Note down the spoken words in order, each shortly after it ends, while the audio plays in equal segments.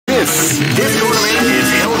this. This tournament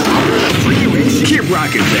is held under the free ratio. Keep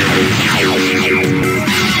rocking, baby.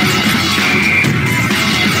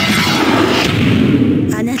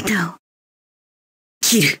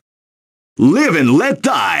 Live and let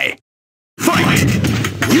die. Fight!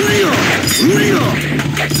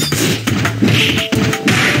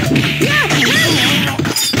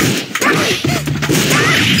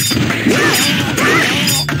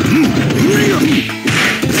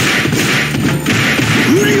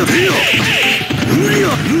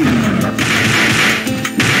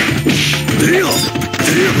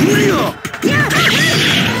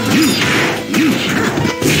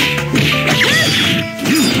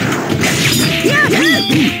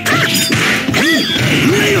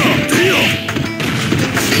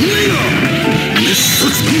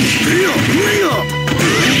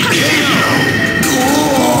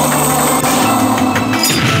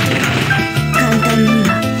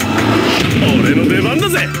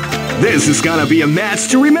 This is gonna be a match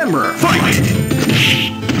to remember. Fight!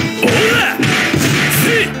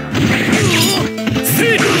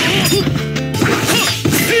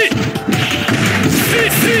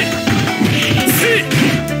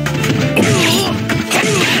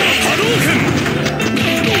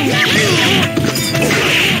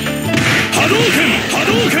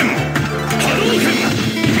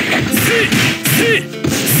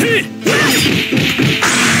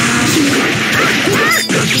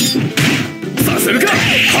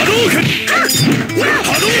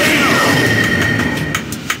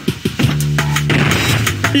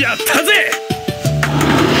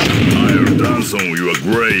 I'll dance on your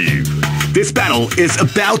grave. This battle is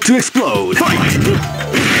about to explode. Fight!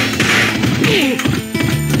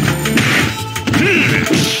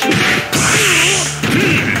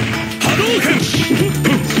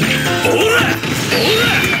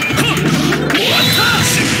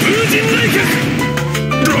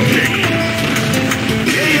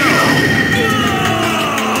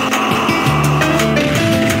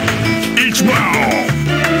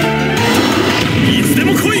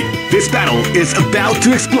 This battle is about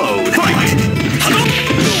to explode. Fight!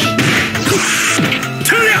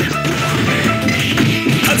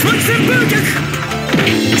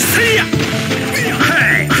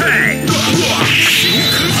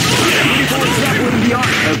 The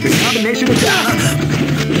art of the combination attack.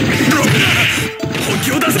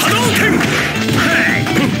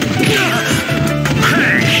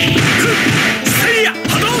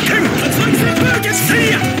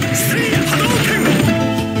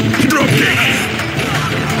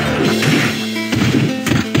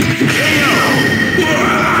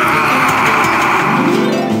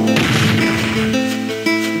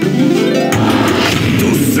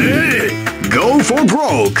 Go for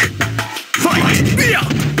broke. Fight!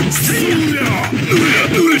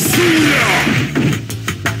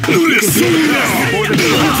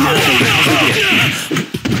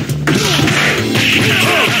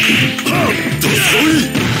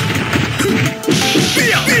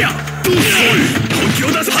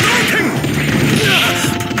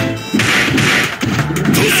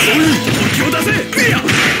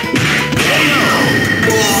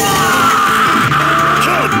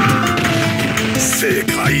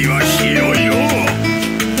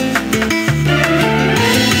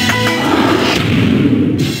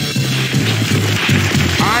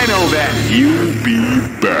 I know that you'll be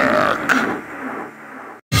back.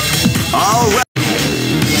 All right.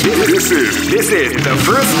 This is the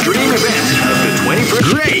first dream event of the 21st.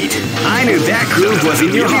 Great! I knew that groove was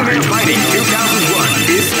in your heart. Fighting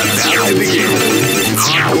 2001 is about to begin.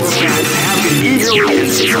 Hardcore fans have been eagerly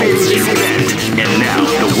anticipating this event, and now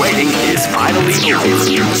the waiting is finally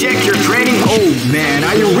over. Check your training. Oh man,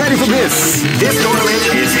 are you ready for this? This tournament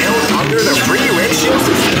is held under the free ratio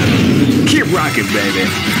system. Keep rocking, baby.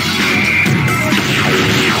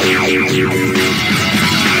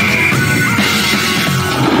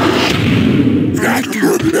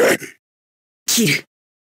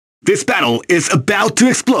 This battle is about to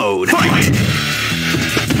explode. Fight!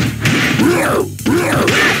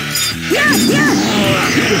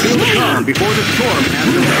 You can feel the calm before the storm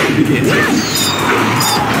as the battle begins.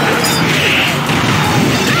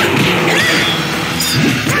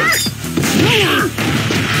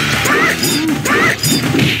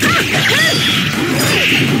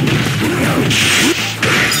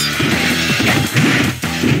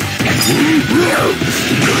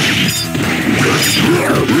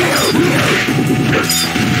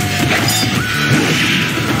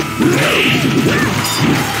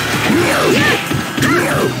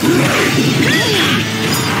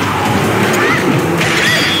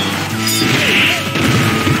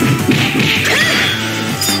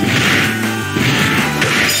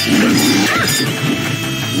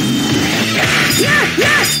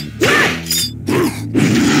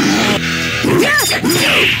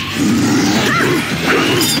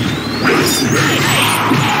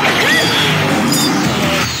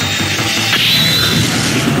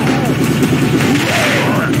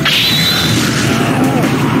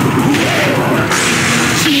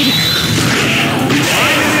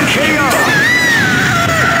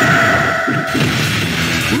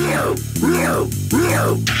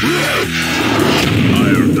 I'll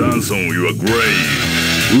dance on your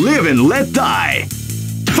grave. Live and let die.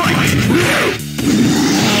 Fight!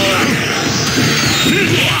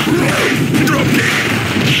 Drop kick!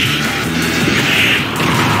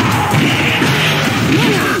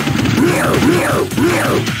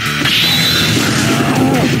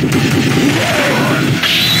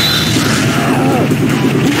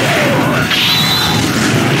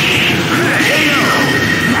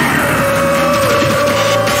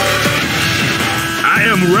 I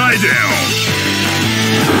am Raiden!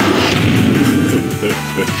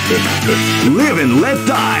 Live and let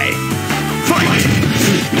die. Fight!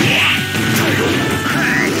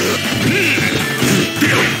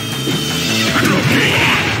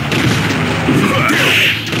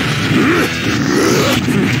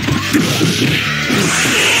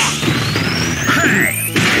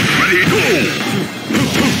 Ready, go!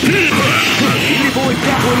 Beautiful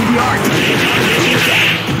example in the art.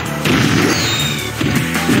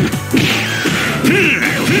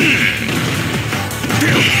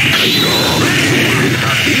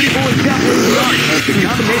 Beautiful example in the art of the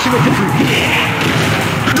combination of different.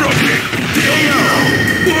 Drop kick!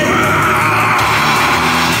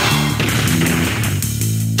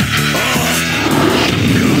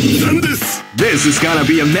 This is gonna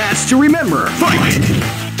be a match to remember. Fight!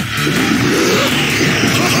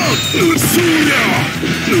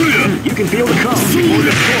 You can feel the calm before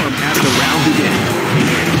the storm as the round begins.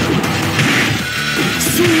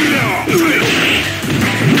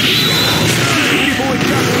 Beautiful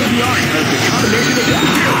example in the art of the combination of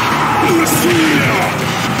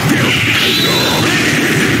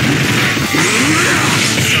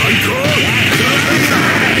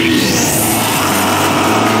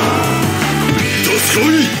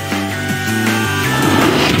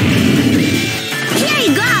Here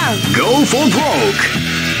you go! Go for broke!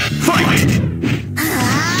 Fight!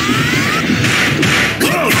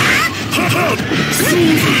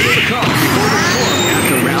 The calm before the storm as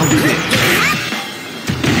the round begins.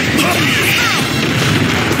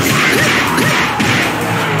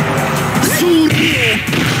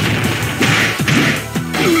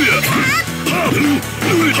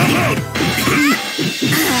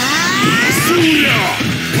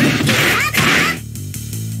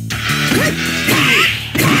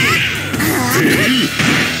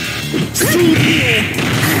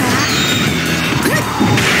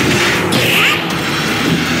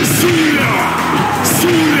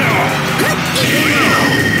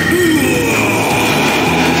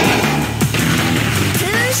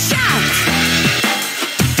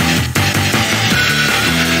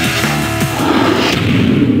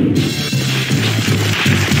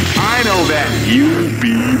 You'll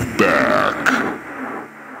be back.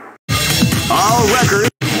 All records.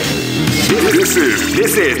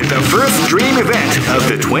 This is the first dream event of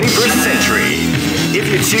the 21st century. If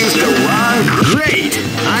you choose the wrong, great!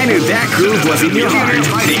 I knew that groove was in your heart.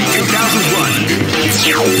 Fighting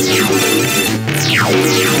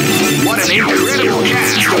 2001. What an incredible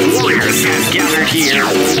cast of warriors has gathered here.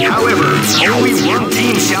 However, only one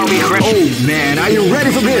team shall be credited. Oh man, are you ready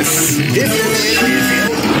for this?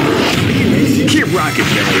 Keep rocking,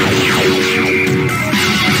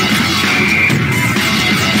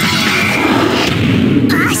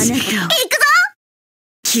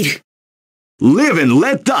 Live and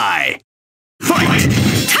let die. Fight!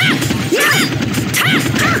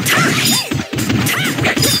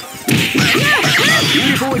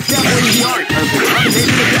 Beautiful example in the art of the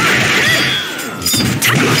combination of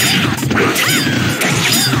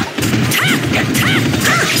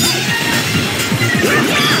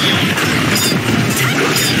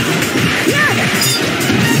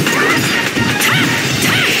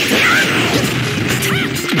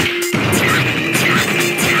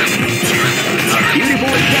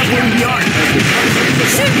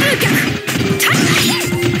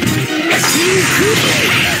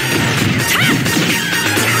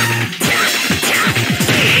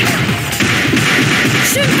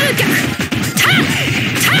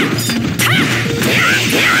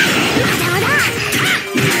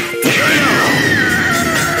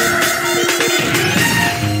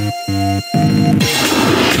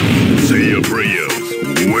Say your prayers.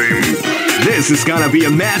 Wing. This is gonna be a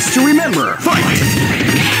match to remember. Fight!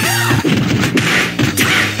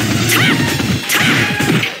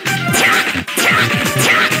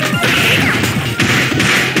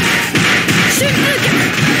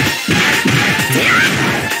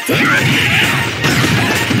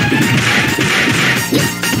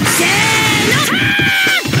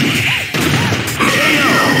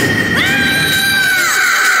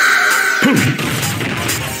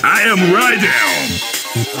 I am Raiden.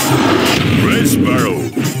 Red Sparrow.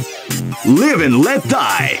 Live and let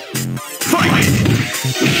die. Fight!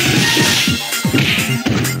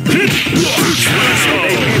 They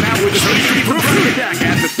came out with a perfect attack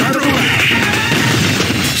at the start of the round.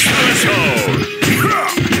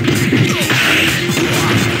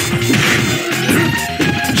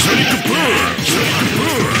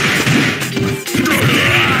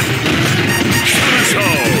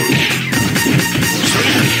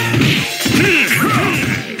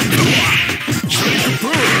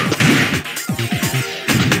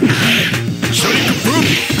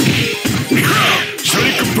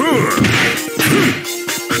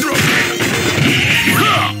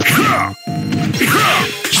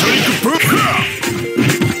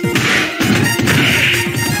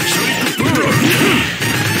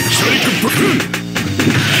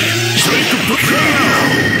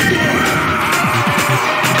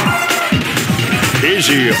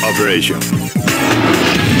 Easy operation.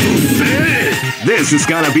 This is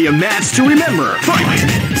gonna be a match to remember. Fight! Ready,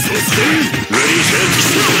 set,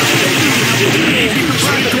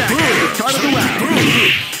 Start of the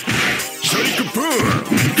round.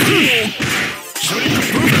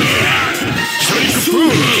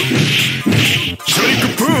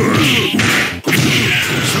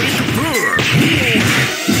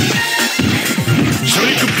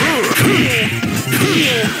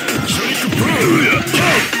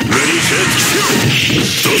 ready, set,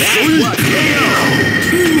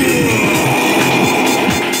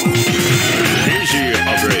 easy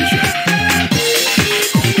operation.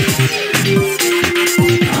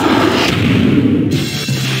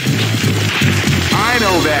 I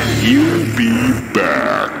know that. You'll be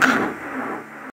back.